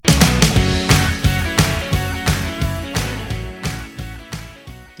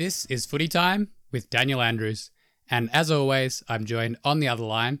This is Footy Time with Daniel Andrews, and as always, I'm joined on the other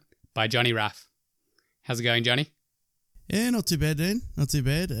line by Johnny Raff. How's it going, Johnny? Yeah, not too bad, Dan. Not too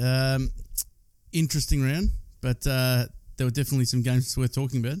bad. Interesting round, but there were definitely some games worth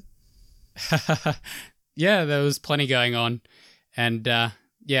talking about. Yeah, there was plenty going on, and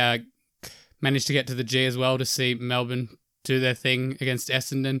managed to get to the G as well to see Melbourne do their thing against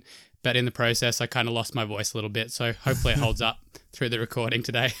Essendon, but in the process, I kind of lost my voice a little bit, so hopefully it holds up through the recording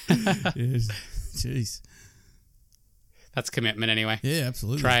today. Yes. Jeez. That's commitment anyway. Yeah,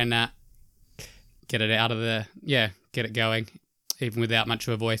 absolutely. Try and get it out of get it going, even without much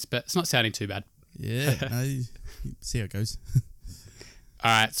of a voice, but it's not sounding too bad. Yeah, no, see how it goes. All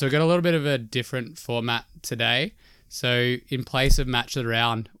right, so we've got a little bit of a different format today. So in place of Match of the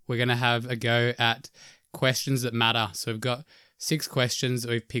Round, we're going to have a go at questions that matter. So we've got 6 questions that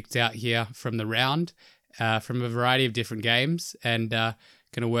we've picked out here from the round, from a variety of different games, and going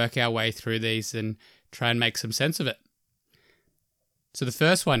to work our way through these and try and make some sense of it. So the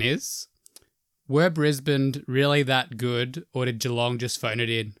first one is, were Brisbane really that good, or did Geelong just phone it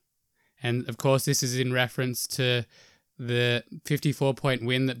in? And of course, this is in reference to the 54-point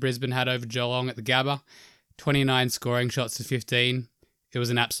win that Brisbane had over Geelong at the Gabba, 29 scoring shots to 15. It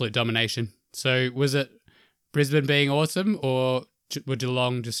was an absolute domination. So was it Brisbane being awesome, or were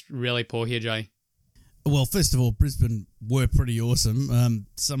Geelong just really poor here, Johnny? Well, first of all, Brisbane were pretty awesome.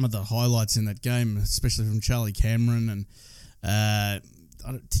 Some of the highlights in that game, especially from Charlie Cameron, and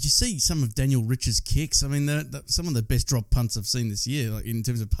did you see some of Daniel Rich's kicks? I mean, some of the best drop punts I've seen this year, like in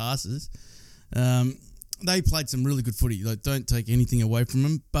terms of passes. They played some really good footy. Like, don't take anything away from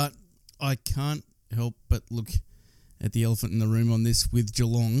them, but I can't help but look at the elephant in the room on this with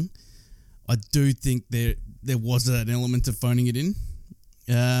Geelong. I do think there was an element of phoning it in.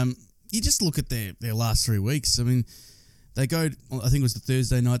 You just look at their last 3 weeks. I mean, they go, I think it was the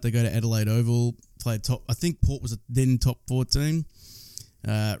Thursday night, they go to Adelaide Oval, play top. I think Port was a then top 14.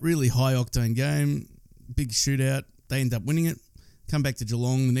 Really high octane game, big shootout. They end up winning it. Come back to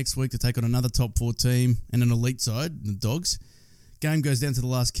Geelong the next week to take on another top 4 team and an elite side, the Dogs. Game goes down to the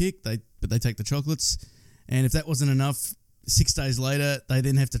last kick, but they take the chocolates. And if that wasn't enough, 6 days later, they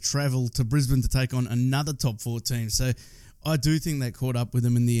then have to travel to Brisbane to take on another top 4 team. So I do think that caught up with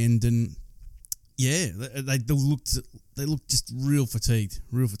them in the end. And yeah, they looked just real fatigued.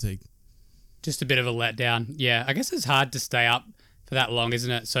 Just a bit of a letdown. Yeah, I guess it's hard to stay up for that long,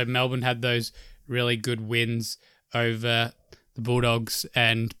 isn't it? So Melbourne had those really good wins over the Bulldogs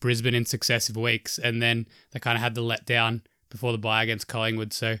and Brisbane in successive weeks, and then they kind of had the letdown before the bye against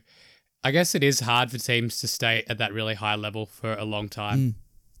Collingwood. So I guess it is hard for teams to stay at that really high level for a long time.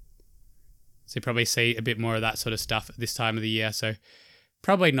 So you probably see a bit more of that sort of stuff at this time of the year. So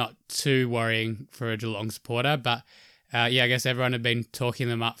probably not too worrying for a Geelong supporter, but I guess everyone had been talking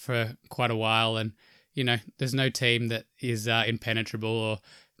them up for quite a while, and there's no team that is impenetrable, or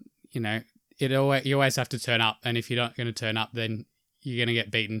you always have to turn up, and if you're not going to turn up, then you're going to get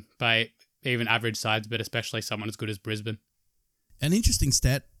beaten by even average sides, but especially someone as good as Brisbane. An interesting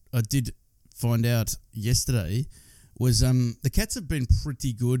stat I did find out yesterday was the Cats have been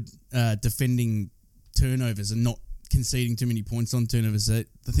pretty good defending turnovers and not conceding too many points on turnovers. I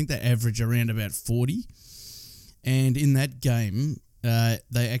think they average around about 40, and in that game,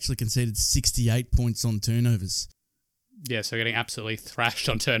 they actually conceded 68 points on turnovers. Yeah, so getting absolutely thrashed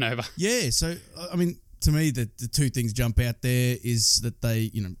on turnover. Yeah, so, I mean, to me, the two things jump out there is that they,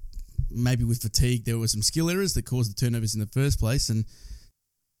 maybe with fatigue, there were some skill errors that caused the turnovers in the first place. And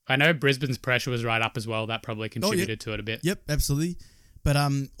I know Brisbane's pressure was right up as well. That probably contributed to it a bit. Yep, absolutely. But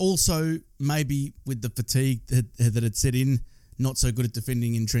also, maybe with the fatigue that had set in, not so good at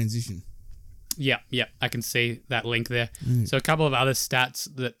defending in transition. Yeah, I can see that link there. So a couple of other stats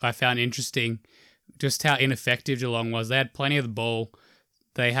that I found interesting, just how ineffective Geelong was. They had plenty of the ball.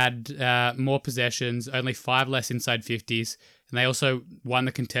 They had more possessions, only 5 less inside 50s, and they also won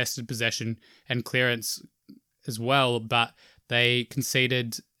the contested possession and clearance as well, but they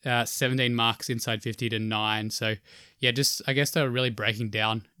conceded 17 marks inside 50 to 9. So, yeah, I guess they were really breaking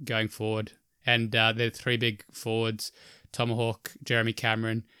down going forward. And their 3 big forwards, Tomahawk, Jeremy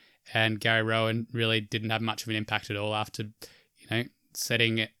Cameron, and Gary Rowan, really didn't have much of an impact at all after,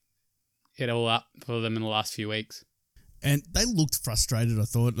 setting it all up for them in the last few weeks. And they looked frustrated, I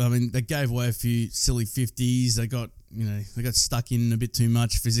thought. I mean, they gave away a few silly 50s. They got stuck in a bit too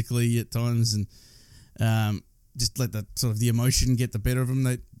much physically at times, and just let that sort of the emotion get the better of them.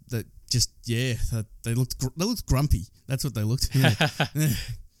 They looked grumpy. That's what they looked. Yeah.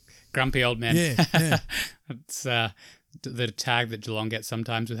 Grumpy old men. Yeah. It's the tag that Geelong gets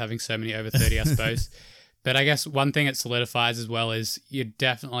sometimes with having so many over 30, I suppose. But I guess one thing it solidifies as well is you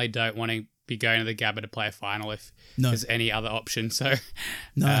definitely don't want to be going to the Gabba to play a final if there's any other option. So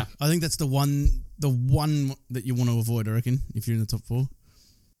no, I think that's the one that you want to avoid, I reckon, if you're in the top 4.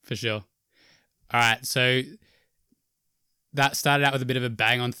 For sure. All right, so that started out with a bit of a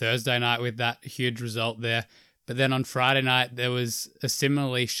bang on Thursday night with that huge result there. But then on Friday night, there was a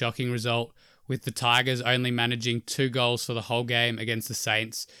similarly shocking result with the Tigers only managing 2 goals for the whole game against the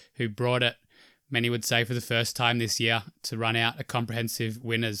Saints, who brought it, many would say, for the first time this year to run out a comprehensive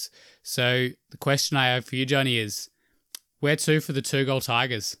winners. So the question I have for you, Johnny, is where to for the 2-goal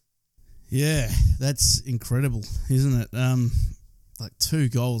Tigers? Yeah, that's incredible, isn't it? Like 2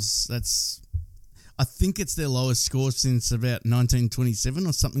 goals, that's... I think it's their lowest score since about 1927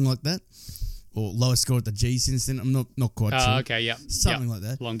 or something like that. Or lowest score at the G since then. I'm not quite sure. Oh, okay, yeah. Something like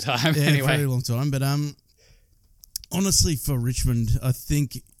that. Long time, yeah, anyway. Very long time. But honestly, for Richmond, I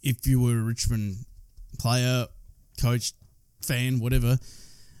think if you were a Richmond player, coach, fan, whatever,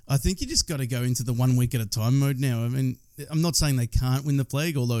 I think you just got to go into the 1 week at a time mode now. I mean, I'm not saying they can't win the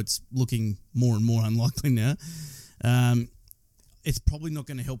flag, although it's looking more and more unlikely now. It's probably not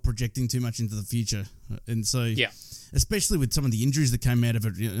going to help projecting too much into the future. And so, especially with some of the injuries that came out of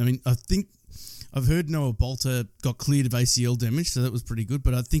it, I mean, I think I've heard Noah Bolter got cleared of ACL damage, so that was pretty good,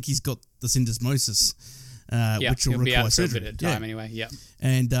 but I think he's got the syndesmosis, which will require surgery. For a bit of time anyway,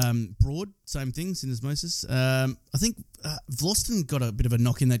 And Broad, same thing, syndesmosis. I think Vlosten got a bit of a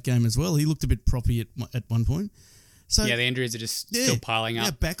knock in that game as well. He looked a bit proppy at one point. So the injuries are just still piling up.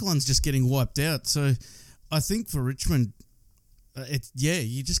 Yeah, backline's just getting wiped out. So I think for Richmond,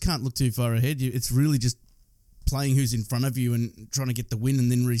 you just can't look too far ahead. It's really just playing who's in front of you and trying to get the win and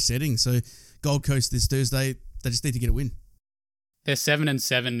then resetting. So Gold Coast this Thursday, they just need to get a win. They're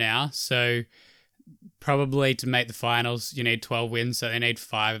 7-7 now, so probably to make the finals, you need 12 wins, so they need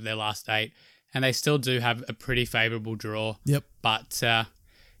 5 of their last 8. And they still do have a pretty favourable draw. Yep. But, I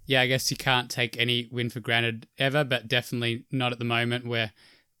guess you can't take any win for granted ever, but definitely not at the moment where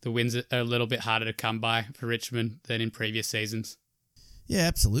the wins are a little bit harder to come by for Richmond than in previous seasons. Yeah,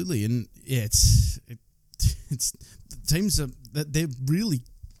 absolutely. And, it's teams are, they're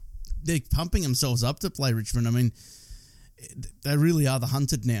pumping themselves up to play Richmond. I mean, they really are the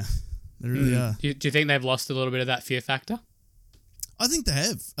hunted now. They really are. Do you think they've lost a little bit of that fear factor? I think they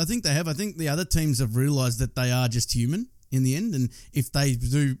have. I think the other teams have realised that they are just human in the end, and if they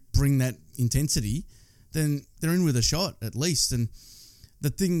do bring that intensity, then they're in with a shot at least. And the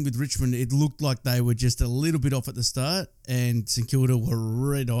thing with Richmond, it looked like they were just a little bit off at the start, and St Kilda were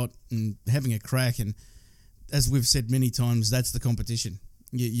red hot and having a crack. And as we've said many times, that's the competition.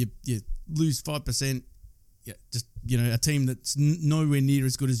 You lose 5%, just a team that's nowhere near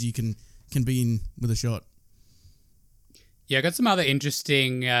as good as you can be in with a shot. Yeah, I got some other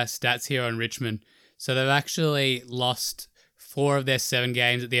interesting stats here on Richmond. So they've actually lost 4 of their 7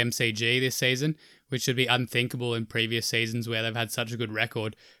 games at the MCG this season, which would be unthinkable in previous seasons where they've had such a good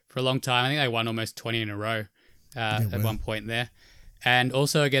record for a long time. I think they won almost 20 in a row at one point there. And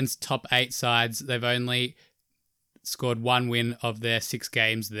also against top 8 sides, they've only scored 1 win of their 6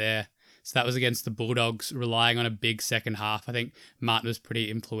 games there. So that was against the Bulldogs, relying on a big second half. I think Martin was pretty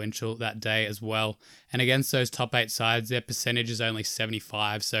influential that day as well. And against those top 8 sides, their percentage is only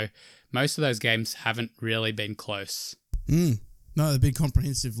 75. So most of those games haven't really been close. No, they're big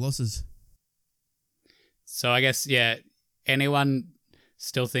comprehensive losses. So I guess, anyone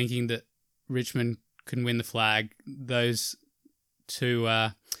still thinking that Richmond can win the flag, those 2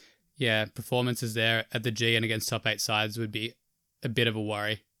 performances there at the G and against top 8 sides would be a bit of a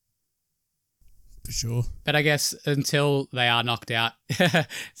worry. For sure. But I guess until they are knocked out, they've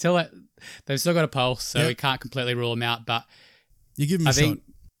still got a pulse, so we can't completely rule them out. But you give them a shot.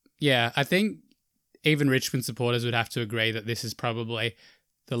 Yeah, I think even Richmond supporters would have to agree that this is probably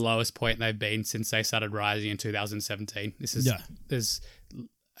the lowest point they've been since they started rising in 2017. This is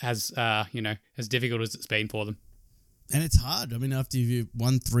as difficult as it's been for them. And it's hard. I mean, after you've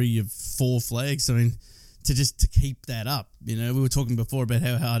won 3 of 4 flags, I mean, to keep that up. We were talking before about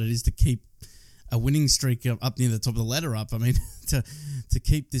how hard it is to keep a winning streak up near the top of the ladder up. I mean, to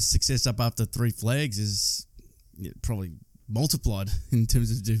keep this success up after 3 flags is probably multiplied in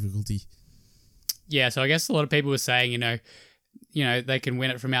terms of difficulty. Yeah, so I guess a lot of people were saying, they can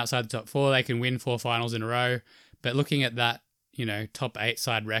win it from outside the top 4, they can win 4 finals in a row. But looking at that, top 8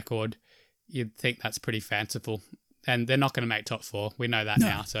 side record, you'd think that's pretty fanciful. And they're not going to make top 4. We know that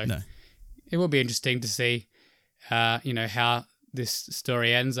now. So it will be interesting to see, how this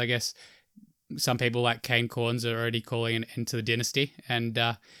story ends. I guess some people like Kane Corns are already calling an end to the dynasty. And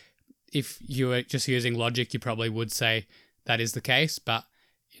if you were just using logic, you probably would say that is the case. But,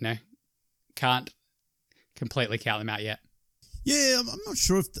 can't completely count them out yet. Yeah, I'm not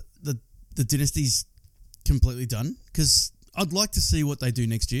sure if the dynasty's completely done, because I'd like to see what they do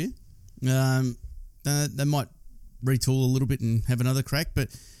next year. They might retool a little bit and have another crack, but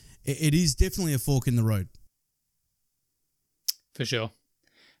it is definitely a fork in the road. For sure.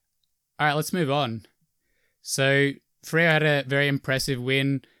 All right, let's move on. So Freo had a very impressive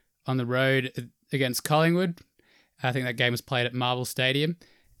win on the road against Collingwood. I think that game was played at Marvel Stadium.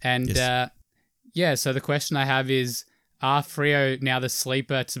 And yes. So the question I have is, are Freo now the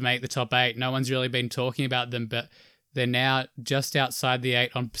sleeper to make the top 8? No one's really been talking about them, but they're now just outside the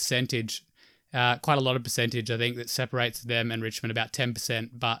 8 on percentage. Quite a lot of percentage, I think, that separates them and Richmond, about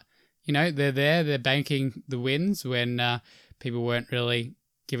 10%. But, they're there. They're banking the wins when people weren't really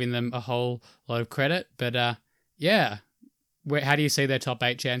giving them a whole lot of credit. But, how do you see their top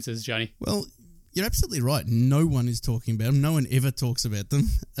 8 chances, Johnny? Well, you're absolutely right. No one is talking about them. No one ever talks about them.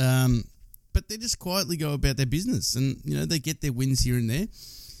 But they just quietly go about their business, and they get their wins here and there.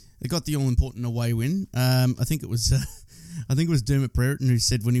 They got the all-important away win. I think it was Dermot Brereton who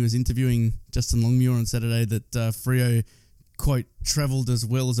said when he was interviewing Justin Longmuir on Saturday that Freo, quote, travelled as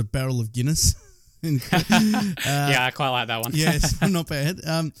well as a barrel of Guinness. Yeah, I quite like that one. Yeah, it's not bad.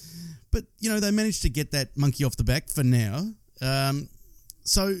 But they managed to get that monkey off the back for now.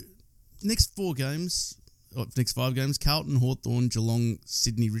 So next 5 games, Carlton, Hawthorn, Geelong,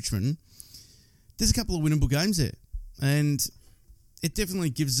 Sydney, Richmond. There's a couple of winnable games there, and it definitely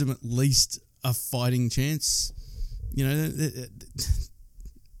gives them at least a fighting chance.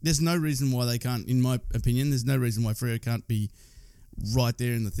 There's no reason why they can't, in my opinion, there's no reason why Freo can't be right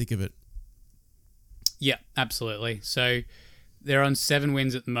there in the thick of it. Yeah, absolutely. So they're on 7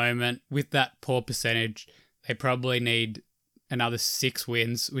 wins at the moment. With that poor percentage, they probably need another 6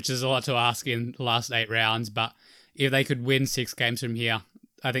 wins, which is a lot to ask in the last 8 rounds. But if they could win 6 games from here,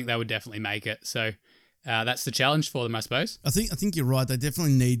 I think they would definitely make it. So that's the challenge for them, I suppose. I think you're right. They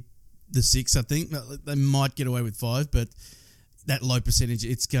definitely need the 6. I think they might get away with 5, but that low percentage,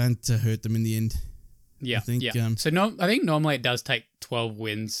 it's going to hurt them in the end. Yeah, I think. Yeah. I think normally it does take 12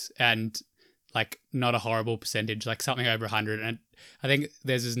 wins and not a horrible percentage, something over 100. And I think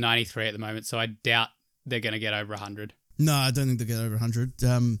theirs is 93 at the moment, so I doubt they're going to get over 100. No, I don't think they'll get over 100.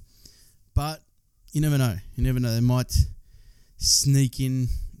 But you never know. They might sneak in,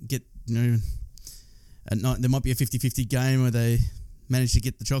 get, at night. There might be a 50-50 game where they manage to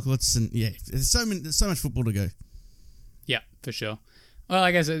get the chocolates, and there's so much football to go. Yeah, for sure. Well,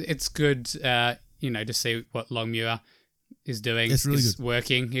 I guess it's good, to see what Longmuir is doing. It's really good.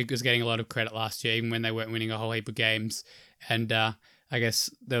 Working. He was getting a lot of credit last year, even when they weren't winning a whole heap of games. And I guess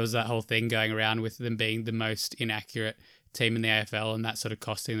there was that whole thing going around with them being the most inaccurate team in the AFL, and that sort of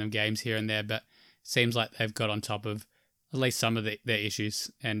costing them games here and there. But it seems like they've got on top of at least some of their issues,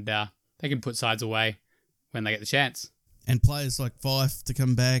 and they can put sides away when they get the chance. And players like Fife to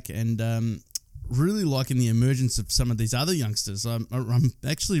come back, and really liking the emergence of some of these other youngsters. I'm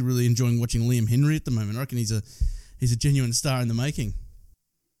actually really enjoying watching Liam Henry at the moment. I reckon he's a genuine star in the making.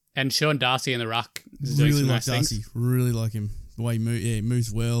 And Sean Darcy in the ruck is doing some nice things. Darcy. Really like him. The way he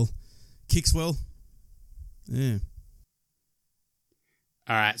moves well, kicks well. Yeah.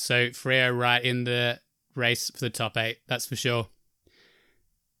 All right, so Freo right in the race for the top 8, that's for sure.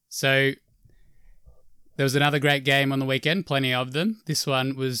 So there was another great game on the weekend, plenty of them. This one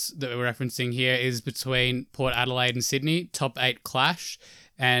that we're referencing here is between Port Adelaide and Sydney, top 8 clash.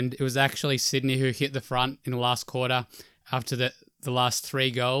 And it was actually Sydney who hit the front in the last quarter after the last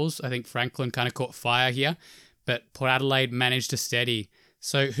 3 goals. I think Franklin kind of caught fire here, but Port Adelaide managed to steady.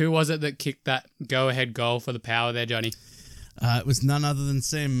 So who was it that kicked that go-ahead goal for the Power there, Johnny? It was none other than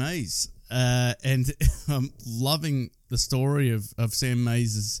Sam Mays. And I'm loving the story of Sam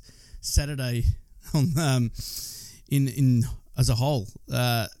Mays' Saturday in as a whole.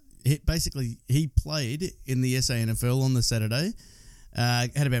 He played in the SANFL on the Saturday.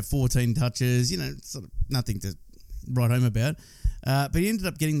 Had about 14 touches, sort of nothing to write home about. But he ended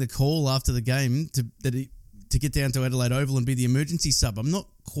up getting the call after the game to get down to Adelaide Oval and be the emergency sub. I'm not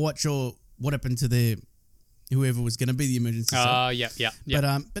quite sure what happened to whoever was going to be the emergency sub. Yeah.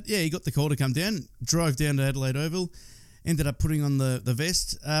 But he got the call to come down, drove down to Adelaide Oval, ended up putting on the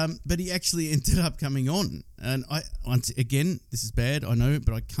vest, but he actually ended up coming on. And once again, this is bad, I know,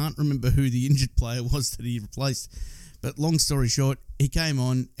 but I can't remember who the injured player was that he replaced. But long story short, he came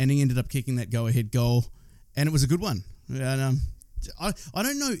on and he ended up kicking that go-ahead goal, and it was a good one. And I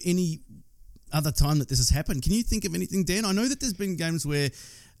don't know any other time that this has happened. Can you think of anything, Dan? I know that there's been games where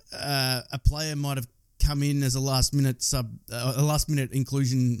a player might have come in as a last-minute sub, a last-minute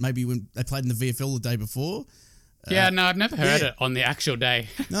inclusion, maybe when they played in the VFL the day before. I've never heard it on the actual day.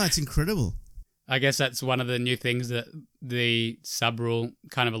 No, it's incredible. I guess that's one of the new things that the sub rule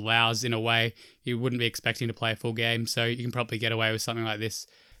kind of allows in a way. You wouldn't be expecting to play a full game, so you can probably get away with something like this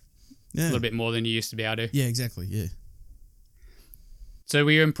a little bit more than you used to be able to. Yeah, exactly, yeah. So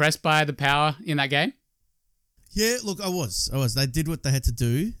were you impressed by the power in that game? Yeah, look, I was. They did what they had to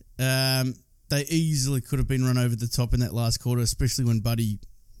do. They easily could have been run over the top in that last quarter, especially when Buddy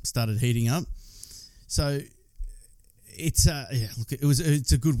started heating up. So it's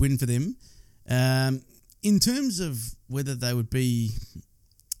a good win for them. In terms of whether they would be,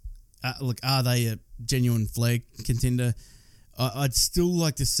 are they a genuine flag contender? I'd still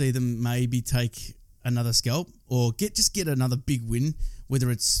like to see them maybe take another scalp or get another big win,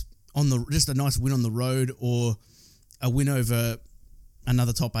 whether it's just a nice win on the road or a win over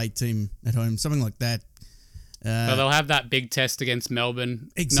another top 8 team at home, something like that. Well, they'll have that big test against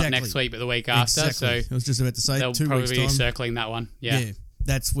Melbourne, not next week, but the week after. Exactly. So I was just about to say, they'll 2 probably weeks' be time. circling that one. Yeah,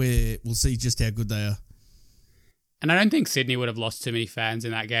 that's where we'll see just how good they are. And I don't think Sydney would have lost too many fans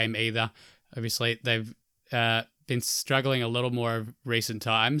in that game either. Obviously, they've been struggling a little more of recent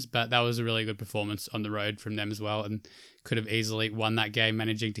times, but that was a really good performance on the road from them as well, and could have easily won that game,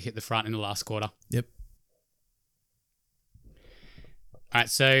 managing to hit the front in the last quarter. Yep. All right,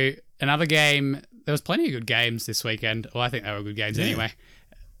 so another game. There was plenty of good games this weekend. Well, I think they were good games anyway.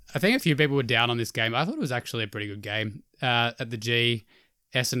 I think a few people were down on this game. I thought it was actually a pretty good game. At the G,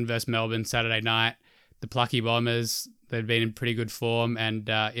 Essendon versus Melbourne Saturday night. The Plucky Bombers, they'd been in pretty good form, and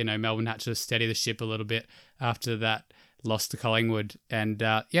Melbourne had to steady the ship a little bit after that loss to Collingwood. And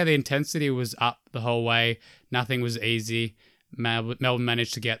the intensity was up the whole way. Nothing was easy. Melbourne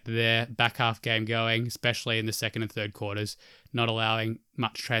managed to get their back half game going, especially in the second and third quarters, not allowing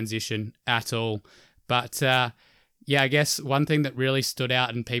much transition at all. But I guess one thing that really stood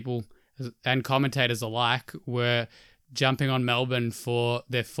out, and people and commentators alike were jumping on Melbourne for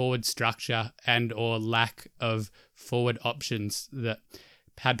their forward structure and or lack of forward options, that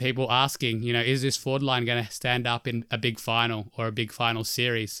had people asking, is this forward line going to stand up in a big final or a big final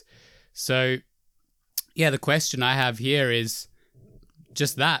series? So, the question I have here is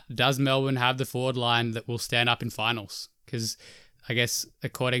just that. Does Melbourne have the forward line that will stand up in finals? Because I guess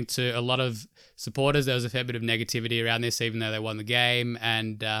according to a lot of supporters, there was a fair bit of negativity around this, even though they won the game.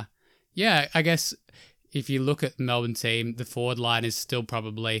 And I guess if you look at the Melbourne team, the forward line is still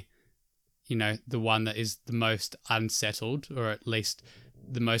probably, the one that is the most unsettled, or at least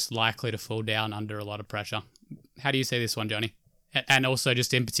the most likely to fall down under a lot of pressure. How do you see this one, Johnny? And also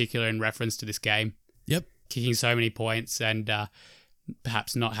just in particular in reference to this game. Yep. Kicking so many points and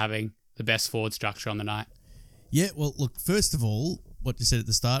perhaps not having the best forward structure on the night. Yeah, well, look, first of all, what you said at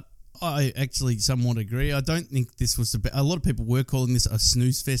the start, I actually somewhat agree. I don't think this was a lot of people were calling this a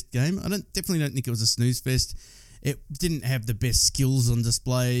snooze fest game. Definitely don't think it was a snooze fest. It didn't have the best skills on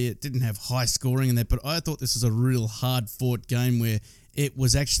display. It didn't have high scoring in there, but I thought this was a real hard fought game where it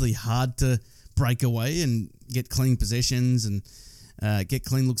was actually hard to break away and get clean possessions and get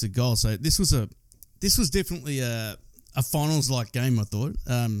clean looks at goal. So this was definitely a finals like game, I thought.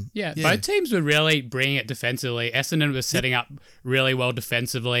 Both teams were really bringing it defensively. Essendon was setting up really well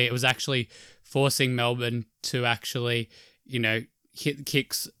defensively. It was actually forcing Melbourne to actually, hit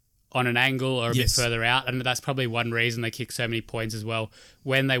kicks on an angle or a bit further out. And that's probably one reason they kicked so many points as well.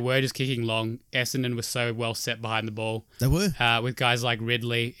 When they were just kicking long, Essendon was so well set behind the ball. They were. With guys like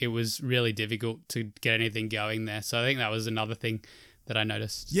Ridley, it was really difficult to get anything going there. So I think that was another thing that I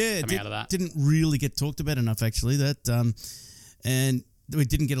noticed coming out of that. Didn't really get talked about enough, actually. And we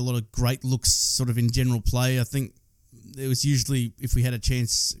didn't get a lot of great looks sort of in general play. I think it was usually, if we had a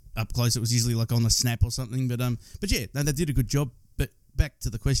chance up close, it was usually like on a snap or something. But they did a good job. But back to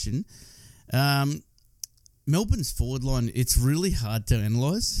the question. Melbourne's forward line, it's really hard to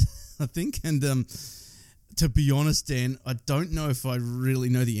analyse, I think. And to be honest, Dan, I don't know if I really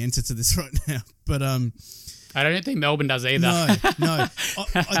know the answer to this right now. But I don't think Melbourne does either. No.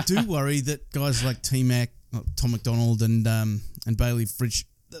 I do worry that guys like T-Mac, Tom McDonald and Bailey Fritsch,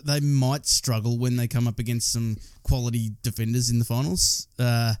 they might struggle when they come up against some quality defenders in the finals.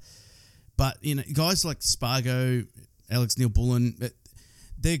 But guys like Spargo, Alex Neil-Bullen,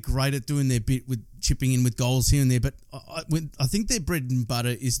 they're great at doing their bit with chipping in with goals here and there. But I think their bread and butter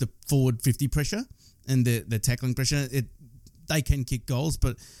is the forward 50 pressure and their tackling pressure. They can kick goals,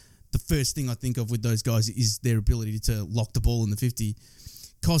 but the first thing I think of with those guys is their ability to lock the ball in the 50.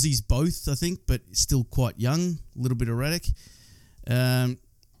 Cozzy's both, I think, but still quite young, a little bit erratic. I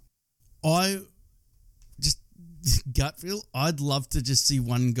just, gut feel, I'd love to just see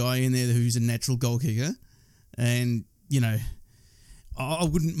one guy in there who's a natural goal kicker. And, I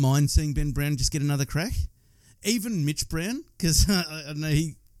wouldn't mind seeing Ben Brown just get another crack. Even Mitch Brown, because I know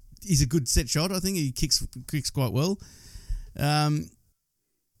he he's a good set shot. I think he kicks quite well.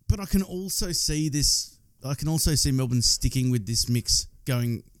 But I can also see this. I can also see Melbourne sticking with this mix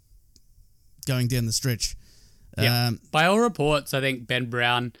going down the stretch. Yeah. By all reports, I think Ben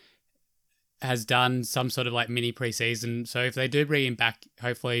Brown has done some sort of like mini preseason. So if they do bring him back,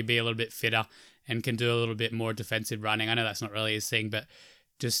 hopefully he'll be a little bit fitter and can do a little bit more defensive running. I know that's not really his thing, but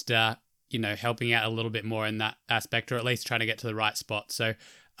just helping out a little bit more in that aspect, or at least trying to get to the right spot. So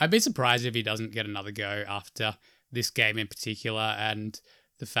I'd be surprised if he doesn't get another go after this game in particular, and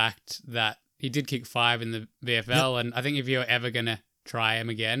the fact that he did kick 5 in the VFL, and I think if you're ever going to try him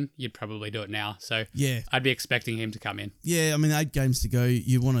again, you'd probably do it now. So yeah, I'd be expecting him to come in. Yeah, I mean, 8 games to go.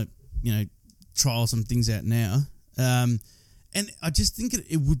 You want to, trial some things out now. And I just think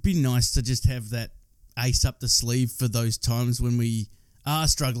it would be nice to just have that ace up the sleeve for those times when we are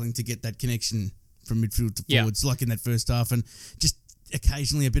struggling to get that connection from midfield to forwards, like in that first half, and just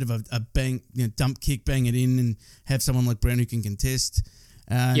occasionally a bit of a bang, dump kick, bang it in, and have someone like Brown who can contest.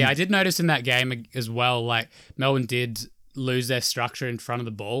 I did notice in that game as well, like Melbourne did lose their structure in front of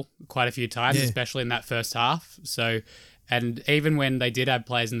the ball quite a few times, especially in that first half. So, and even when they did have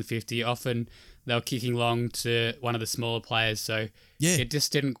players in the 50, often they were kicking long to one of the smaller players. So it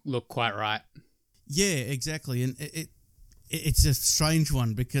just didn't look quite right. Yeah, exactly. And it's a strange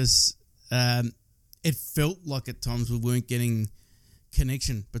one because it felt like at times we weren't getting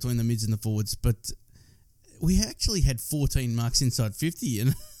connection between the mids and the forwards, but we actually had 14 marks inside 50,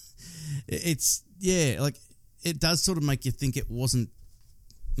 and it does sort of make you think it wasn't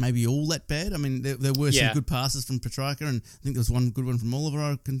maybe all that bad. I mean, there were some good passes from Petrarca, and I think there was one good one from Oliver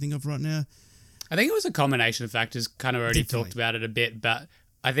I can think of right now. I think it was a combination of factors, kind of already talked about it a bit, but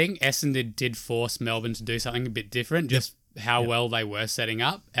I think Essendon did force Melbourne to do something a bit different, just how well they were setting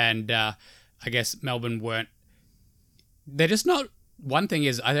up, and I guess Melbourne weren't... They're just not... One thing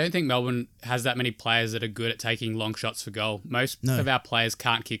is, I don't think Melbourne has that many players that are good at taking long shots for goal. Most of our players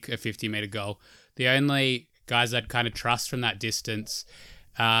can't kick a 50-metre goal. The only guys I'd kind of trust from that distance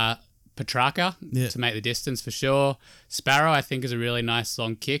are Petrarca to make the distance for sure. Sparrow, I think, is a really nice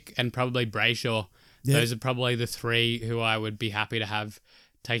long kick, and probably Brayshaw. Yeah. Those are probably the 3 who I would be happy to have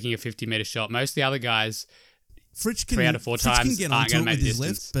taking a 50-metre shot. Most of the other guys, Fritsch 3 out of 4 times, aren't going to make the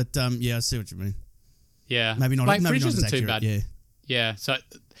distance. Left, but I see what you mean. Yeah. Maybe not, like, maybe Fritsch not isn't as too accurate, bad. Yeah, so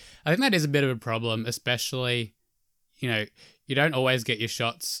I think that is a bit of a problem, especially, you don't always get your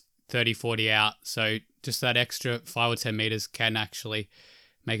shots 30, 40 out, so just that extra 5 or 10 metres can actually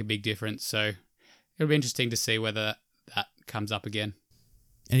make a big difference. So it'll be interesting to see whether that comes up again.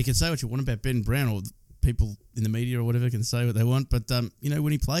 And you can say what you want about Ben Brown, or people in the media or whatever can say what they want, but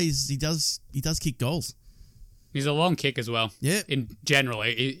when he plays, he does kick goals. He's a long kick as well. Yeah. In general,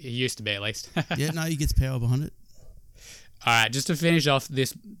 he used to be at least. Yeah, no, he gets power behind it. All right, just to finish off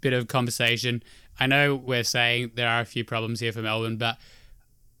this bit of conversation, I know we're saying there are a few problems here for Melbourne, but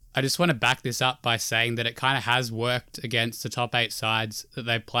I just want to back this up by saying that it kind of has worked against the top 8 sides that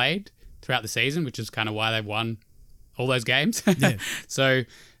they've played throughout the season, which is kind of why they've won all those games. Yeah. So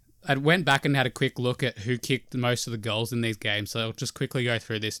I went back and had a quick look at who kicked most of the goals in these games. So I'll just quickly go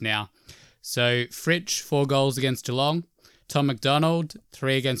through this now. So Fritsch, 4 goals against Geelong. Tom McDonald,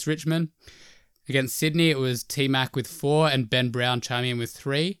 3 against Richmond. Against Sydney, it was T-Mac with 4 and Ben Brown chiming in with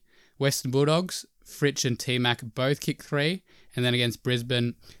 3. Western Bulldogs, Fritsch and T-Mac both kicked 3. And then against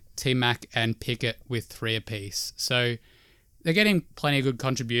Brisbane, T-Mac and Pickett with 3 apiece. So they're getting plenty of good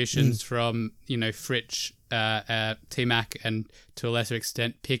contributions from, Fritsch, T-Mac, and to a lesser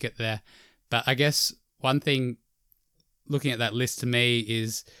extent, Pickett there. But I guess one thing looking at that list to me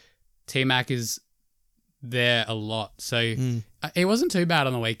is T-Mac is there a lot. So it wasn't too bad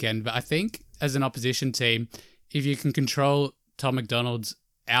on the weekend, but I think as an opposition team, if you can control Tom McDonald's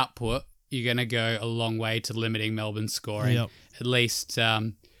output, you're going to go a long way to limiting Melbourne's scoring. Yep. At least,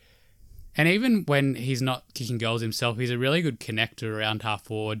 and even when he's not kicking goals himself, he's a really good connector around half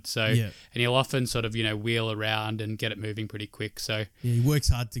forward. So, and he'll often sort of, wheel around and get it moving pretty quick. So yeah, he works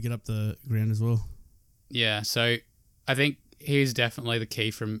hard to get up the ground as well. Yeah, so I think he's definitely the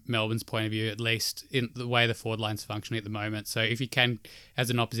key from Melbourne's point of view, at least in the way the forward line's functioning at the moment. So if you can, as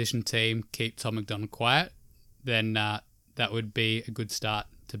an opposition team, keep Tom McDonald quiet, then that would be a good start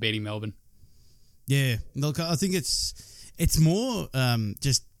to beating Melbourne. Yeah, look, I think it's more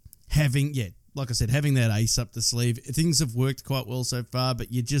just having, like I said, having that ace up the sleeve. Things have worked quite well so far,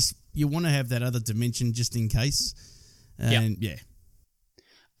 but you want to have that other dimension just in case. And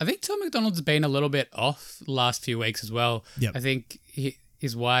I think Tom McDonald's been a little bit off the last few weeks as well. Yep. I think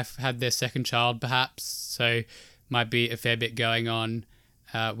his wife had their second child perhaps, so might be a fair bit going on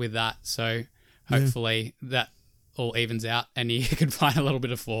with that. So hopefully that all evens out and he could find a little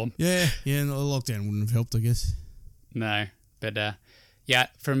bit of form. Yeah, and the lockdown wouldn't have helped, I guess. No, but yeah,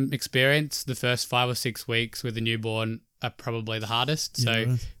 from experience, the first 5 or 6 weeks with a newborn are probably the hardest. So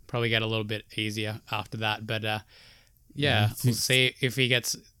right. probably get a little bit easier after that. But we'll see if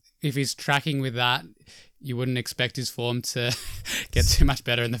he's tracking with that. You wouldn't expect his form to get too much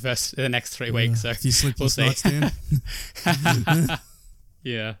better in the next 3 weeks. So if you sleepless we'll nights down.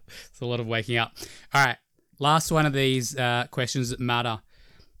 Yeah, it's a lot of waking up. All right, last one of these questions that matter.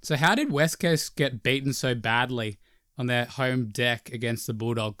 So how did West Coast get beaten so badly on their home deck against the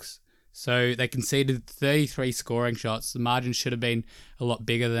Bulldogs? So they conceded 33 scoring shots. The margin should have been a lot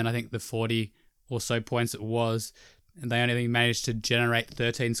bigger than I think the 40 or so points it was. And they only managed to generate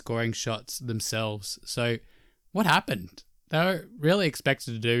 13 scoring shots themselves. So what happened? They were really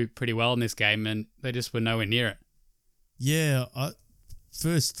expected to do pretty well in this game and they just were nowhere near it. Yeah, I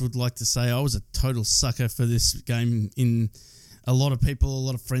first would like to say I was a total sucker for this game. In a lot of people, a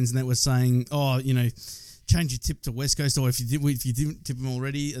lot of friends and that were saying, change your tip to West Coast, or if you didn't tip them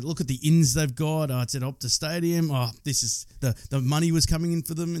already, look at the ins they've got. It's at Optus Stadium. This is the money was coming in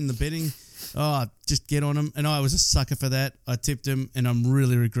for them in the betting. Just get on them. And I was a sucker for that. I tipped them, and I'm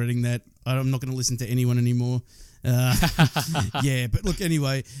really regretting that. I'm not going to listen to anyone anymore. Yeah, but look,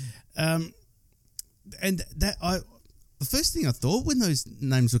 anyway, and the first thing I thought when those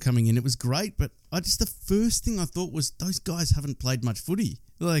names were coming in, it was great, but the first thing I thought was those guys haven't played much footy.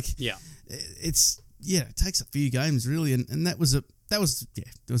 Yeah, it takes a few games really, and that was a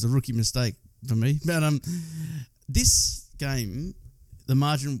rookie mistake for me. But this game, the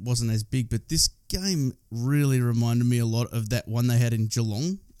margin wasn't as big, but this game really reminded me a lot of that one they had in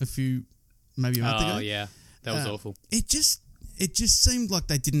Geelong maybe a month ago. Oh yeah, that was awful. It just seemed like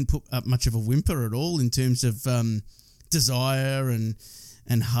they didn't put up much of a whimper at all in terms of desire and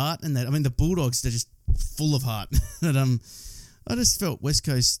heart and that. I mean, the Bulldogs, they're just full of heart. And I just felt West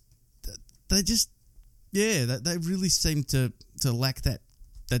Coast, they really seemed to lack that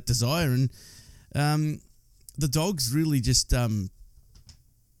desire. And the Dogs really just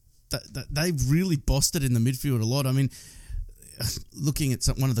they really bossed it in the midfield a lot. I mean, looking at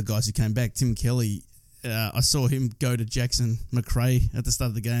one of the guys who came back, Tim Kelly, I saw him go to Jackson McRae at the start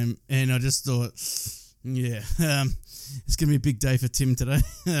of the game, and I just thought, it's going to be a big day for Tim today.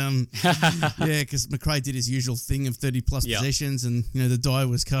 Because McRae did his usual thing of 30-plus possessions, and the die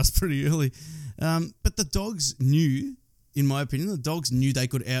was cast pretty early. But the Dogs knew, in my opinion, they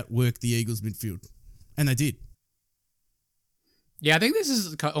could outwork the Eagles midfield, and they did. Yeah, I think this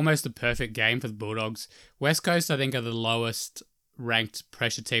is almost the perfect game for the Bulldogs. West Coast, I think, are the lowest ranked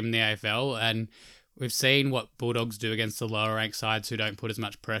pressure team in the AFL, and we've seen what Bulldogs do against the lower ranked sides who don't put as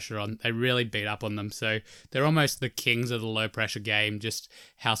much pressure on. They really beat up on them. So they're almost the kings of the low pressure game, just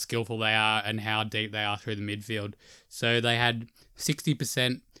how skillful they are and how deep they are through the midfield. So they had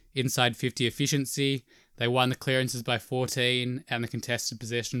 60% inside 50 efficiency. They won the clearances by 14 and the contested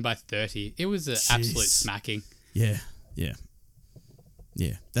possession by 30. It was an absolute smacking. Yeah.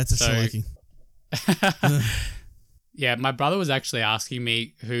 That's a shocking. Yeah, my brother was actually asking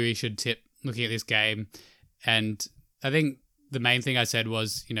me who he should tip looking at this game, and I think the main thing I said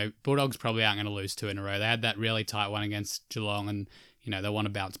was, Bulldogs probably aren't going to lose 2 in a row. They had that really tight one against Geelong, and they want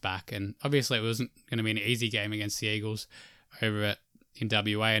to bounce back. And obviously, it wasn't going to be an easy game against the Eagles over in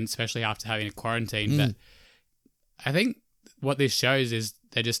WA, and especially after having a quarantine. But I think what this shows is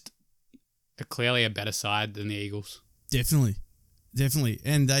they're just clearly a better side than the Eagles. Definitely,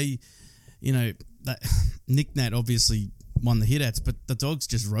 and they, Nick Nat obviously won the hit-outs, but the Dogs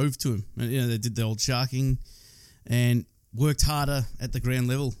just rove to him. They did the old sharking and worked harder at the ground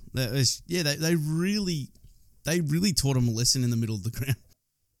level. They really taught him a lesson in the middle of the ground.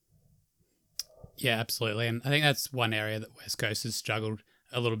 Yeah, absolutely. And I think that's one area that West Coast has struggled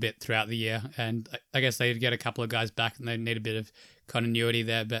a little bit throughout the year. And I guess they get a couple of guys back and they need a bit of continuity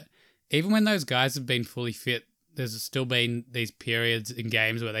there. But even when those guys have been fully fit, there's still been these periods in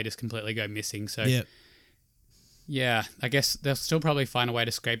games where they just completely go missing. So yeah, I guess they'll still probably find a way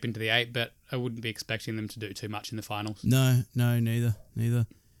to scrape into the 8, but I wouldn't be expecting them to do too much in the finals. No, neither.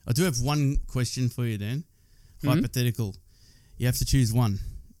 I do have one question for you, Dan. Hypothetical. You have to choose one.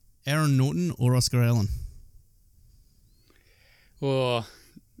 Aaron Norton or Oscar Allen? Or,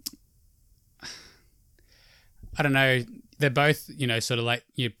 I don't know. They're both, sort of like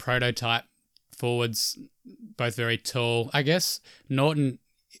your prototype forwards, both very tall. I guess Norton,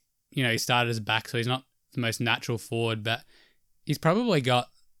 he started as a back, so he's not the most natural forward, but he's probably got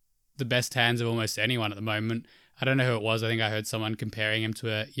the best hands of almost anyone at the moment. I don't know who it was. I think I heard someone comparing him to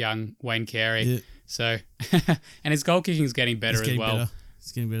a young Wayne Carey. Yeah. So, and his goal kicking is getting better as well.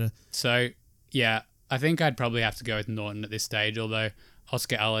 It's getting better. So, yeah, I think I'd probably have to go with Norton at this stage, although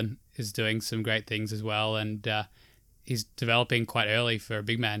Oscar Allen is doing some great things as well, and he's developing quite early for a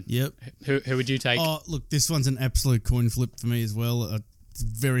big man. Yep. Who would you take? Oh, look, this one's an absolute coin flip for me as well. It's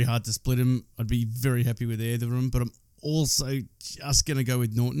very hard to split them. I'd be very happy with either of them, but I'm also just going to go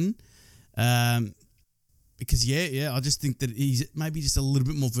with Norton. Because, I just think that he's maybe just a little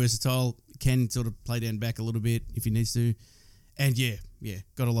bit more versatile, can sort of play down back a little bit if he needs to. And,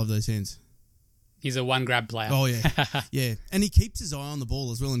 got to love those hands. He's a one-grab player. Oh, yeah. Yeah. And he keeps his eye on the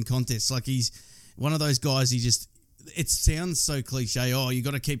ball as well in contests. Like, he's one of those guys, it sounds so cliche, you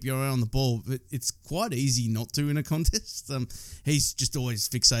got to keep your eye on the ball, but it's quite easy not to in a contest. He's just always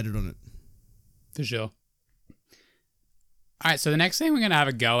fixated on it. For sure. All right, so the next thing we're going to have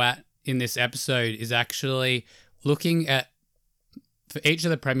a go at in this episode is actually looking at, for each of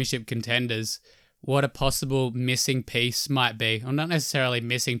the premiership contenders, what a possible missing piece might be. Or not necessarily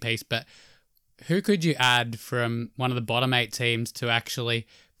missing piece, but who could you add from one of the bottom 8 teams to actually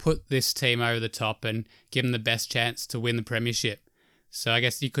put this team over the top and give them the best chance to win the premiership? So I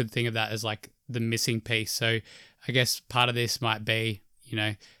guess you could think of that as like the missing piece. So I guess part of this might be,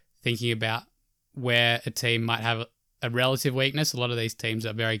 thinking about where a team might have a relative weakness. A lot of these teams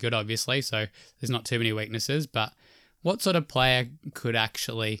are very good, obviously, so there's not too many weaknesses, but what sort of player could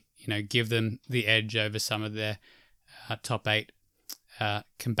actually, give them the edge over some of their top 8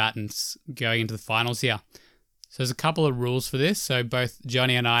 combatants going into the finals here? So there's a couple of rules for this. So both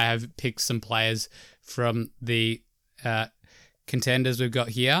Johnny and I have picked some players from the contenders we've got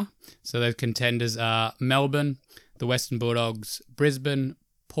here. So those contenders are Melbourne, the Western Bulldogs, Brisbane,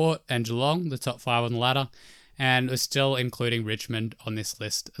 Port and Geelong, the top 5 on the ladder. And we're still including Richmond on this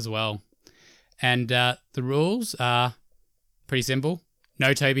list as well. And the rules are pretty simple.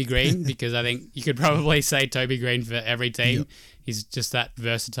 No Toby Green, because I think you could probably say Toby Green for every team. Yep. He's just that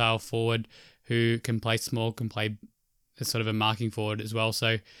versatile forward who can play small, can play as sort of a marking forward as well. So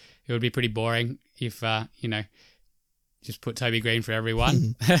it would be pretty boring if, just put Toby Green for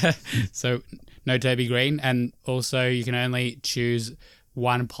everyone. So no Toby Green. And also you can only choose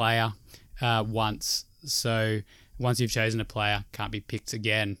one player once. So once you've chosen a player, can't be picked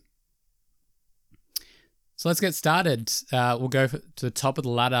again. So let's get started. We'll go to the top of the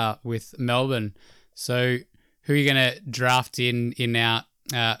ladder with Melbourne. So who are you going to draft in our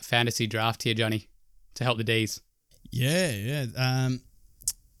fantasy draft here, Johnny, to help the Ds? Yeah.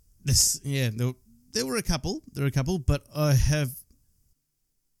 There were a couple. But I have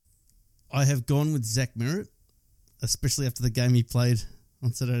gone with Zach Merrett, especially after the game he played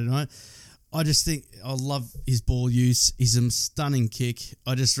on Saturday night. I just think I love his ball use. He's a stunning kick.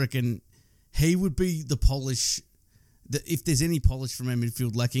 I just reckon he would be the polish. If there's any polish from our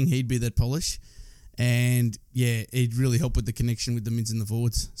midfield lacking, he'd be that polish. And, he'd really help with the connection with the mids and the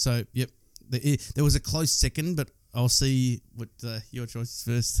forwards. So, yep, there was a close second, but I'll see what your choice is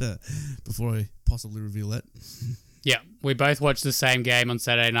first before I possibly reveal that. Yeah, we both watched the same game on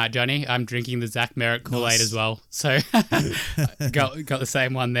Saturday night, Johnny. I'm drinking the Zach Merrett Kool-Aid as well. So, got the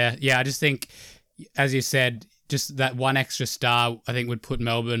same one there. Yeah, I just think, as you said, just that one extra star, I think, would put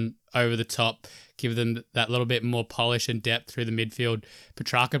Melbourne over the top, give them that little bit more polish and depth through the midfield.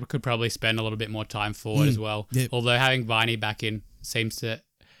 Petrarca could probably spend a little bit more time forward as well. Yep. Although having Viney back in seems to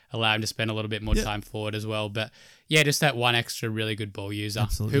allow him to spend a little bit more time forward as well. But yeah, just that one extra really good ball user.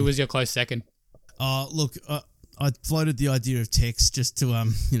 Absolutely. Who was your close second? Look, I floated the idea of Tex just to,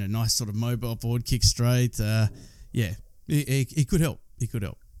 nice sort of mobile forward, kick straight. He could help.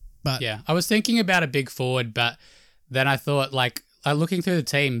 But yeah, I was thinking about a big forward, but then I thought, looking through the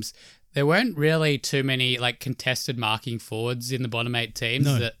teams, there weren't really too many contested marking forwards in the bottom 8 teams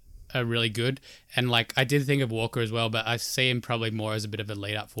that are really good. And I did think of Walker as well, but I see him probably more as a bit of a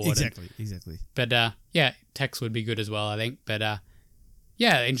lead-up forward. Exactly. But Tex would be good as well, I think. But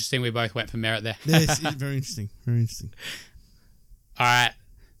interesting. We both went for Merrett there. Yes, very interesting. All right,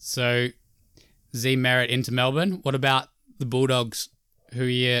 so Z Merrett into Melbourne. What about the Bulldogs? Who are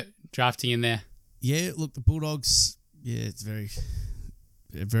you drafting in there? Yeah, look, the Bulldogs. Yeah, it's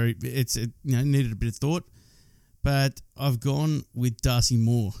needed a bit of thought, but I've gone with Darcy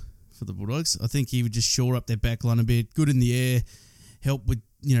Moore for the Bulldogs. I think he would just shore up their back line a bit, good in the air, help with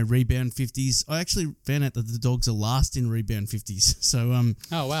rebound 50s. I actually found out that the Dogs are last in rebound 50s, so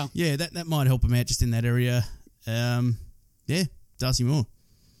oh wow, yeah, that might help them out just in that area. Darcy Moore.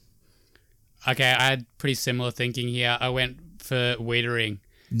 Okay, I had pretty similar thinking here. I went for Wiedering.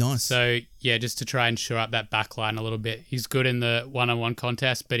 Nice. So, just to try and shore up that back line a little bit. He's good in the one-on-one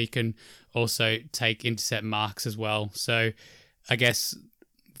contest, but he can also take intercept marks as well. So, I guess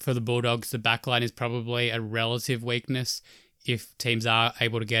for the Bulldogs, the back line is probably a relative weakness if teams are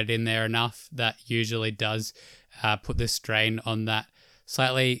able to get it in there enough, that usually does put the strain on that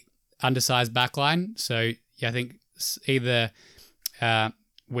slightly undersized backline. So yeah, I think either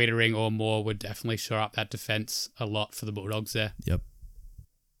Wiedering or Moore would definitely shore up that defense a lot for the Bulldogs there. Yep.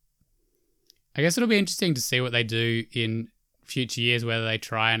 I guess it'll be interesting to see what they do in future years, whether they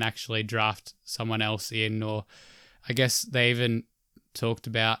try and actually draft someone else in, or I guess they even talked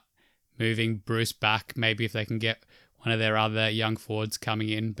about moving Bruce back, maybe if they can get one of their other young forwards coming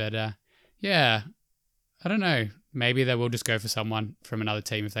in. But yeah, I don't know. Maybe they will just go for someone from another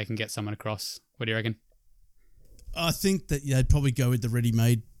team if they can get someone across. What do you reckon? I think that they'd probably go with the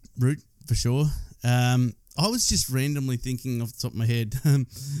ready-made route for sure. I was just randomly thinking off the top of my head,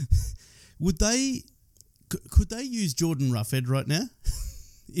 could they use Jordan Roughhead right now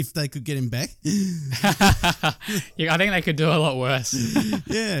if they could get him back? Yeah, I think they could do a lot worse.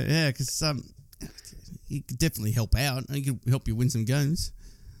 yeah, because he could definitely help out. He could help you win some games.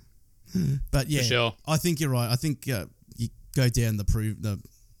 But yeah, for sure. I think you're right. I think you go down the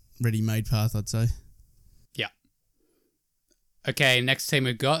ready-made path, I'd say. Yeah. Okay, next team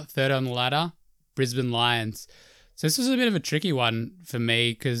we've got, third on the ladder, Brisbane Lions. So this was a bit of a tricky one for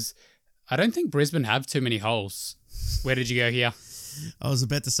me because I don't think Brisbane have too many holes. Where did you go here? I was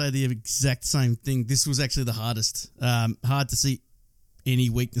about to say the exact same thing. This was actually the hardest. Hard to see any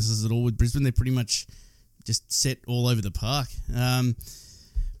weaknesses at all with Brisbane. They're pretty much just set all over the park.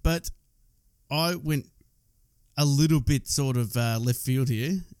 But I went a little bit sort of left field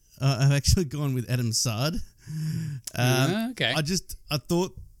here. I've actually gone with Adam Saad. Okay. I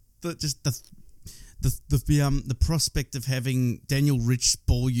thought that just the prospect of having Daniel Rich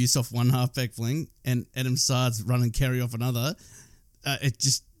ball use off one halfback flank and Adam Saad's run and carry off another, it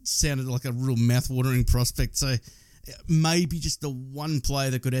just sounded like a real mouth-watering prospect. So maybe just the one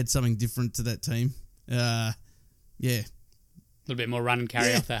player that could add something different to that team. Yeah. A little bit more run and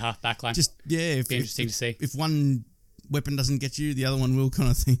carry off that half back line. Just, yeah. It'd be interesting to see. If one weapon doesn't get you, the other one will,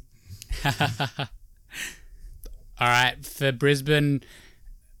 kind of thing. All right. For Brisbane,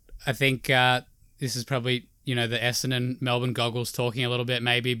 I think this is probably, the Essendon Melbourne goggles talking a little bit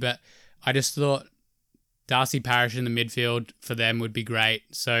maybe, but I just thought Darcy Parish in the midfield for them would be great.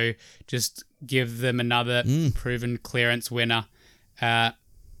 So just give them another proven clearance winner.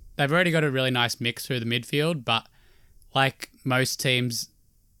 They've already got a really nice mix through the midfield, but like most teams,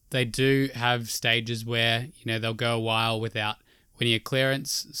 they do have stages where, they'll go a while without winning a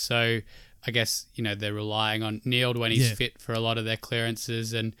clearance. So I guess, they're relying on Neild when he's fit for a lot of their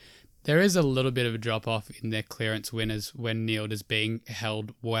clearances. And there is a little bit of a drop-off in their clearance winners when Neild is being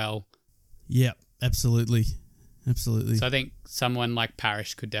held well. Yeah, absolutely. Absolutely. So I think someone like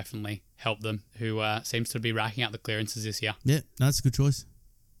Parish could definitely help them, who seems to be racking up the clearances this year. Yeah, that's a good choice.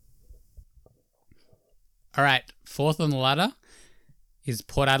 All right, fourth on the ladder is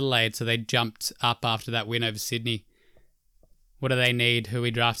Port Adelaide. So they jumped up after that win over Sydney. What do they need? Who are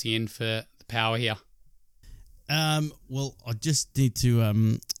we drafting in for the power here? Well, I just need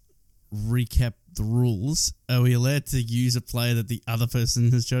to recap the rules. Are we allowed to use a player that the other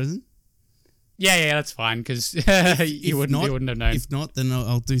person has chosen? Yeah, that's fine because you wouldn't have known. If not, then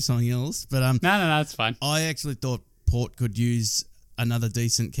I'll do something else. But no, that's fine. I actually thought Port could use another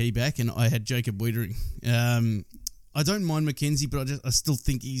decent key back, and I had Jacob Wiedering. I don't mind Mackenzie, but I still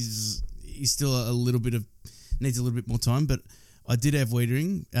think he's still a little bit of needs a little bit more time. But I did have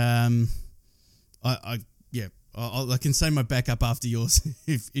Wiedering. I can say my backup after yours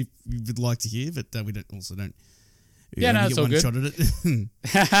if you would like to hear, but we don't. Yeah, no, it's all good. Shot at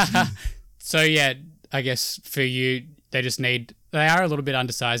it. So yeah, I guess for you, they are a little bit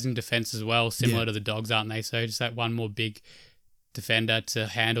undersized in defense as well, similar to the Dogs, aren't they? So just that one more big defender to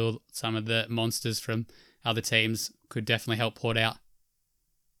handle some of the monsters from other teams could definitely help Port out.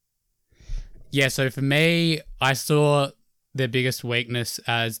 Yeah, so for me, I saw their biggest weakness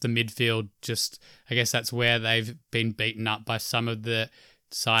as the midfield. Just, I guess that's where they've been beaten up by some of the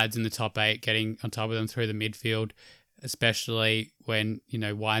sides in the top 8 getting on top of them through the midfield, especially when,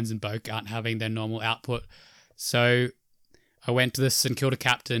 Wines and Boak aren't having their normal output. So I went to the St Kilda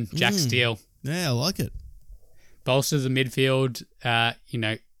captain, Jack Steele. Yeah, I like it. Bolsters the midfield,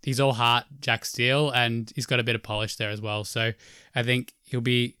 he's all heart, Jack Steele, and he's got a bit of polish there as well. So I think he'll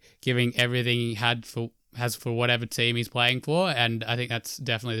be giving everything he has for whatever team he's playing for, and I think that's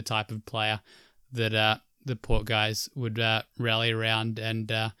definitely the type of player that the Port guys would rally around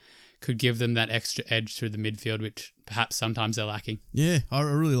and could give them that extra edge through the midfield, which perhaps sometimes they're lacking. Yeah, I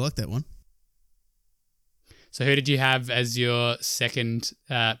really like that one. So who did you have as your second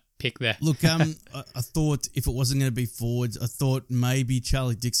pick there. Look, I thought if it wasn't going to be forwards, I thought maybe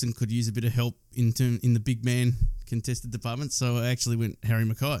Charlie Dixon could use a bit of help in the big man contested department, so I actually went Harry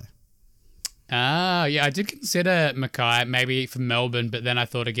Mackay. Ah, yeah, I did consider Mackay maybe for Melbourne, but then I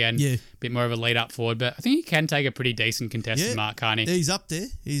thought again, a bit more of a lead-up forward. But I think he can take a pretty decent contested mark, can't he? He's up there.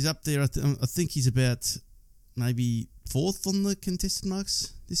 I think he's about maybe 4th on the contested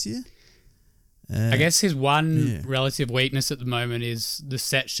marks this year. I guess his one relative weakness at the moment is the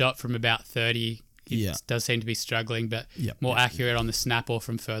set shot from about 30. He does seem to be struggling, but more accurate on the snap or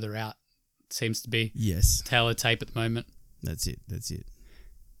from further out. It seems to be tailor tape at the moment. That's it.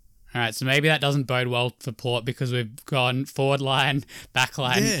 All right, so maybe that doesn't bode well for Port because we've gone forward line, back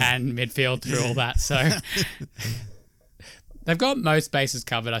line, and midfield through all that. So they've got most bases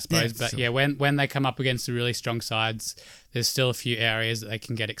covered, I suppose. But when they come up against the really strong sides, there's still a few areas that they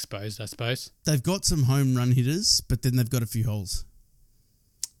can get exposed, I suppose. They've got some home run hitters, but then they've got a few holes.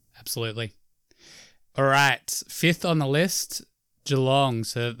 Absolutely. All right, 5th on the list, Geelong.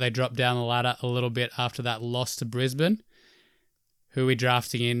 So they dropped down the ladder a little bit after that loss to Brisbane. Who are we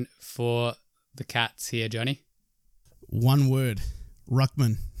drafting in for the Cats here, Johnny? One word,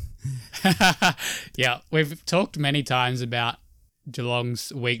 Ruckman. Yeah, we've talked many times about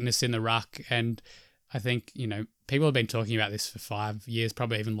Geelong's weakness in the ruck, and I think, people have been talking about this for 5 years,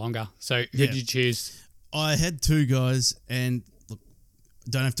 probably even longer. So who did you choose? I had 2 guys, and look,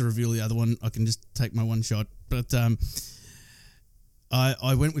 don't have to reveal the other one. I can just take my one shot. But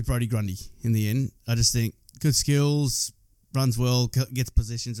I went with Brodie Grundy in the end. I just think good skills, runs well, gets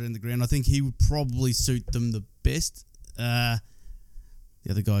possessions around the ground. I think he would probably suit them the best. The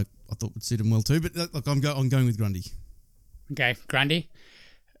other guy I thought would suit him well too, but look, I'm going with Grundy. Okay, Grundy.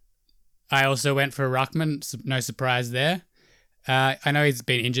 I also went for a ruckman. No surprise there. I know he's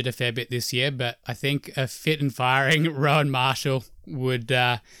been injured a fair bit this year, but I think a fit and firing Rowan Marshall would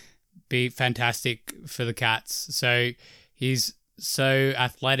be fantastic for the Cats. So he's so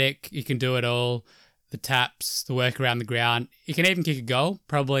athletic, he can do it all. The taps, the work around the ground. He can even kick a goal,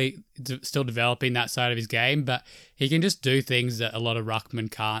 probably still developing that side of his game, but he can just do things that a lot of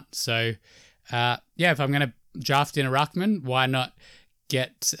ruckmen can't. So, if I'm going to draft in a ruckman, why not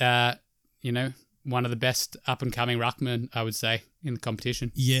get, one of the best up-and-coming ruckmen, I would say, in the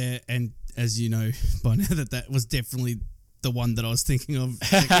competition. Yeah, and as you know by now that was definitely the one that I was thinking of.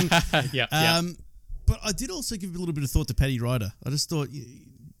 Yeah. But I did also give a little bit of thought to Paddy Ryder. I just thought...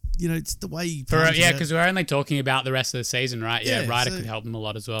 it's the way he plays. Because we're only talking about the rest of the season, right? Yeah, Ryder could help him a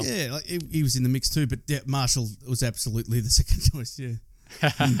lot as well. Yeah, he was in the mix too, but Marshall was absolutely the second choice,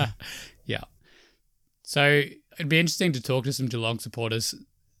 Yeah. So it'd be interesting to talk to some Geelong supporters.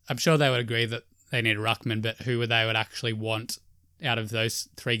 I'm sure they would agree that they need a ruckman, but who would they actually want out of those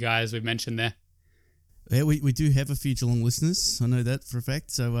 3 guys we've mentioned there? Yeah, we do have a few Geelong listeners. I know that for a fact.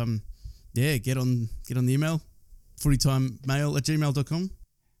 So, get on the email, footytimemail@gmail.com.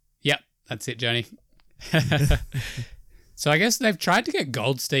 Yep, that's it, Johnny. So I guess they've tried to get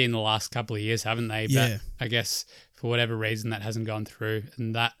Goldstein in the last couple of years, haven't they? But I guess for whatever reason that hasn't gone through.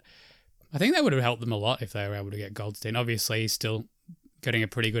 And that, I think that would have helped them a lot if they were able to get Goldstein. Obviously, he's still getting a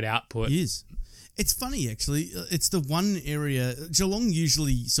pretty good output. He is. It's funny, actually. It's the one area, Geelong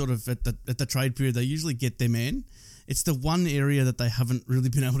usually sort of at the trade period, they usually get their man. It's the one area that they haven't really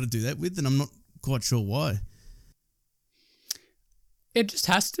been able to do that with, and I'm not quite sure why. It just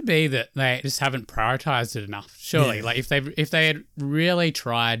has to be that they just haven't prioritised it enough. Surely, if they had really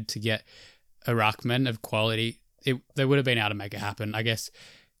tried to get a ruckman of quality, they would have been able to make it happen. I guess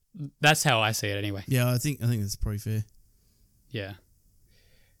that's how I see it anyway. Yeah, I think that's pretty fair. Yeah,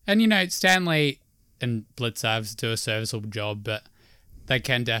 and Stanley and Blitzavs do a serviceable job, but they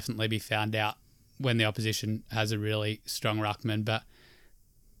can definitely be found out when the opposition has a really strong ruckman. But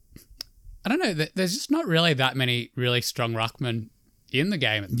I don't know. There's just not really that many really strong ruckmen in the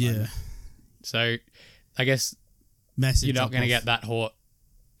game at the moment. So I guess you're not going to get that hurt.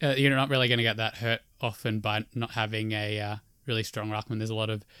 You're not really going to get that hurt often by not having a really strong ruckman. There's a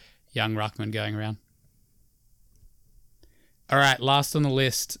lot of young ruckmen going around. All right, last on the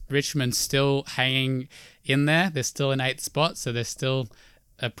list, Richmond still hanging in there. They're still in 8th spot, so they're still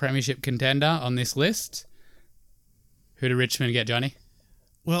a premiership contender on this list. Who did Richmond get, Johnny?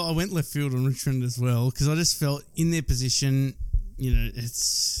 Well, I went left field on Richmond as well because I just felt in their position,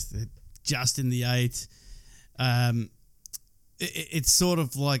 it's just in the 8. It's sort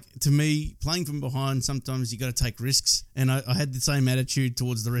of like, to me, playing from behind, sometimes you got to take risks. And I had the same attitude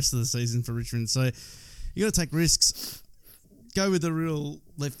towards the rest of the season for Richmond. So you got to take risks. Go with a real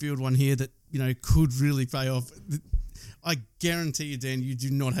left field one here that, could really pay off. I guarantee you, Dan, you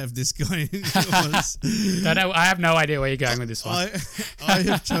do not have this guy in yours. Don't know. I have no idea where you're going with this one. I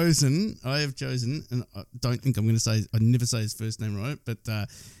have chosen, and I don't think I'm going to say, I never say his first name right, but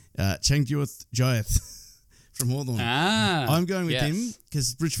Changjuth Jayath from Hawthorn. I'm going with him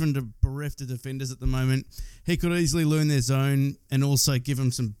because Richmond are bereft of defenders at the moment. He could easily learn their zone and also give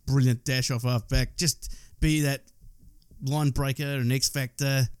them some brilliant dash off half back. Just be that line breaker, an X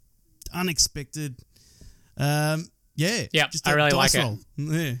factor, unexpected. Just I really like roll. it.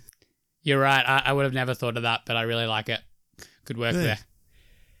 Yeah. You're right. I would have never thought of that, but I really like it. Good work there.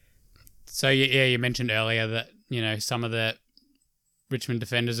 So, you mentioned earlier that, some of the Richmond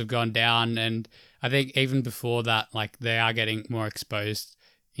defenders have gone down, and I think even before that, like, they are getting more exposed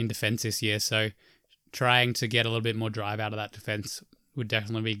in defence this year, so trying to get a little bit more drive out of that defence would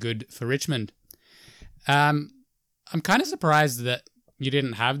definitely be good for Richmond. I'm kind of surprised that you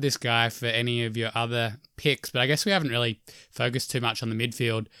didn't have this guy for any of your other picks, but I guess we haven't really focused too much on the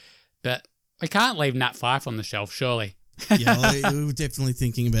midfield, but we can't leave Nat Fyfe on the shelf, surely. Yeah, we were definitely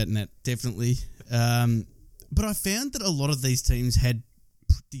thinking about Nat, definitely. But I found that a lot of these teams had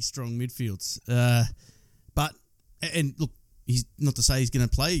pretty strong midfields. And look, he's not to say he's going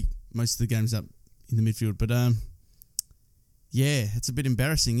to play most of the games up in the midfield, but it's a bit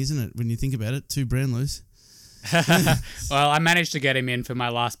embarrassing, isn't it, when you think about it? 2 Brownlows. Well, I managed to get him in for my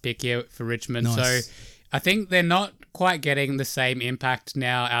last pick here for Richmond, nice. So I think they're not quite getting the same impact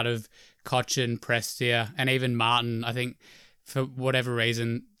now out of Cochin, Prestia, and even Martin. I think for whatever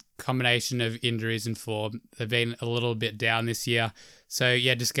reason, combination of injuries and form, they've been a little bit down this year. So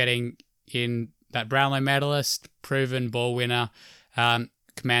just getting in that Brownlow medalist, proven ball winner,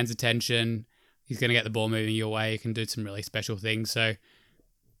 commands attention. He's going to get the ball moving your way. He can do some really special things. So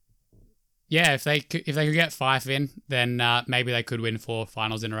if they could get Fyfe in, then maybe they could win 4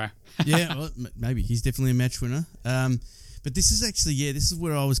 finals in a row. Well, maybe he's definitely a match winner. But this is actually, this is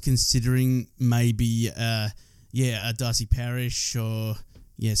where I was considering maybe, a Darcy Parish or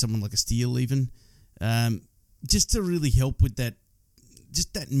someone like a Steele even, just to really help with that,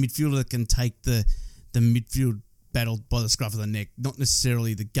 just that midfielder that can take the midfield battle by the scruff of the neck, not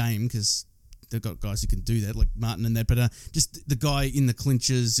necessarily the game because they've got guys who can do that, like Martin and that, but just the guy in the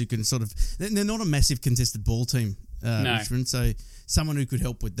clinches who can sort of... They're not a massive contested ball team, no. Richmond, so someone who could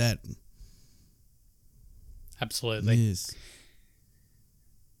help with that. Absolutely. Yes.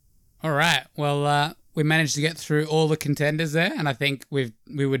 All right. Well, we managed to get through all the contenders there, and I think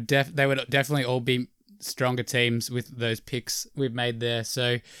they would definitely all be stronger teams with those picks we've made there.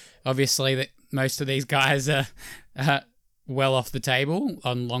 So obviously most of these guys are... well off the table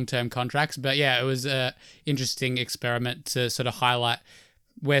on long-term contracts. But it was an interesting experiment to sort of highlight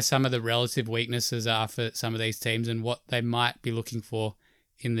where some of the relative weaknesses are for some of these teams and what they might be looking for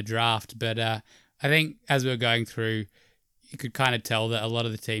in the draft. But I think as we were going through, you could kind of tell that a lot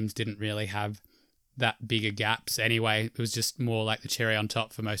of the teams didn't really have that bigger gaps anyway. It was just more like the cherry on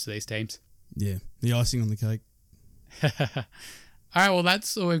top for most of these teams. Yeah, the icing on the cake. All right, well,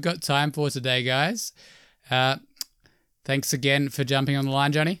 that's all we've got time for today, guys. Thanks again for jumping on the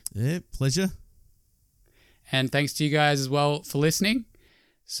line, Johnny. Yeah, pleasure. And thanks to you guys as well for listening.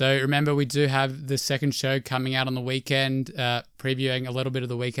 So remember, we do have the second show coming out on the weekend, previewing a little bit of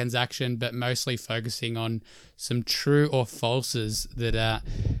the weekend's action, but mostly focusing on some true or falses that are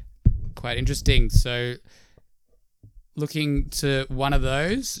quite interesting. So looking to one of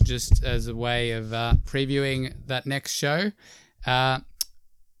those, just as a way of previewing that next show.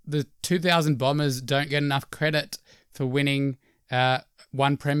 The 2000 Bombers don't get enough credit for winning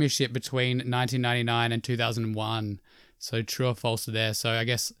one premiership between 1999 and 2001. So true or false there. So I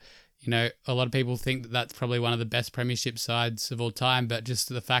guess, a lot of people think that that's probably one of the best premiership sides of all time, but just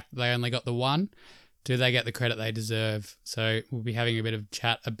the fact that they only got the one, do they get the credit they deserve? So we'll be having a bit of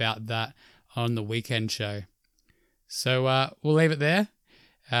chat about that on the weekend show. So we'll leave it there.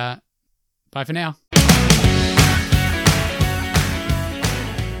 Bye for now.